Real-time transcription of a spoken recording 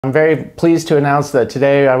I'm very pleased to announce that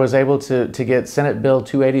today I was able to get Senate Bill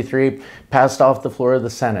 283 passed off the floor of the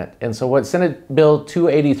Senate. And so what Senate Bill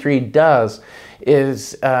 283 does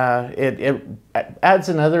is it adds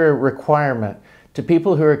another requirement to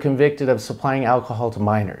people who are convicted of supplying alcohol to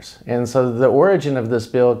minors. And so the origin of this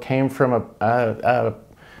bill came from a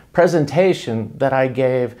presentation that I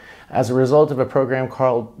gave as a result of a program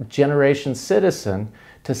called Generation Citizen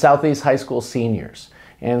to Southeast High School seniors.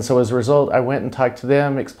 And so as a result, I went and talked to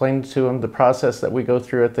them, explained to them the process that we go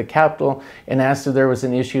through at the Capitol, and asked if there was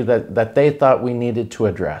an issue that they thought we needed to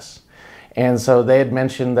address. And so they had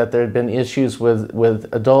mentioned that there had been issues with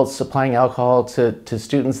adults supplying alcohol to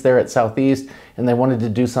students there at Southeast, and they wanted to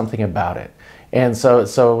do something about it. And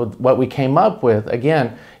so what we came up with,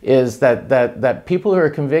 again, is that people who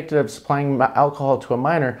are convicted of supplying alcohol to a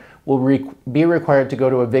minor will be required to go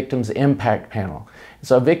to a victim's impact panel.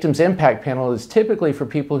 So a victim's impact panel is typically for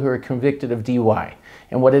people who are convicted of DUI.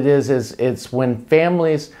 And what it is it's when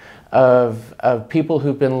families of people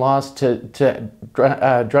who've been lost to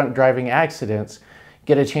drunk driving accidents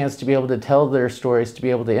get a chance to be able to tell their stories, to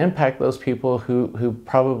be able to impact those people who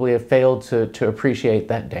probably have failed to appreciate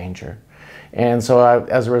that danger. And so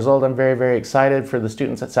as a result, I'm very, very excited for the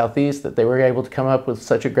students at Southeast that they were able to come up with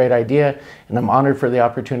such a great idea, and I'm honored for the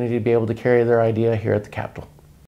opportunity to be able to carry their idea here at the Capitol.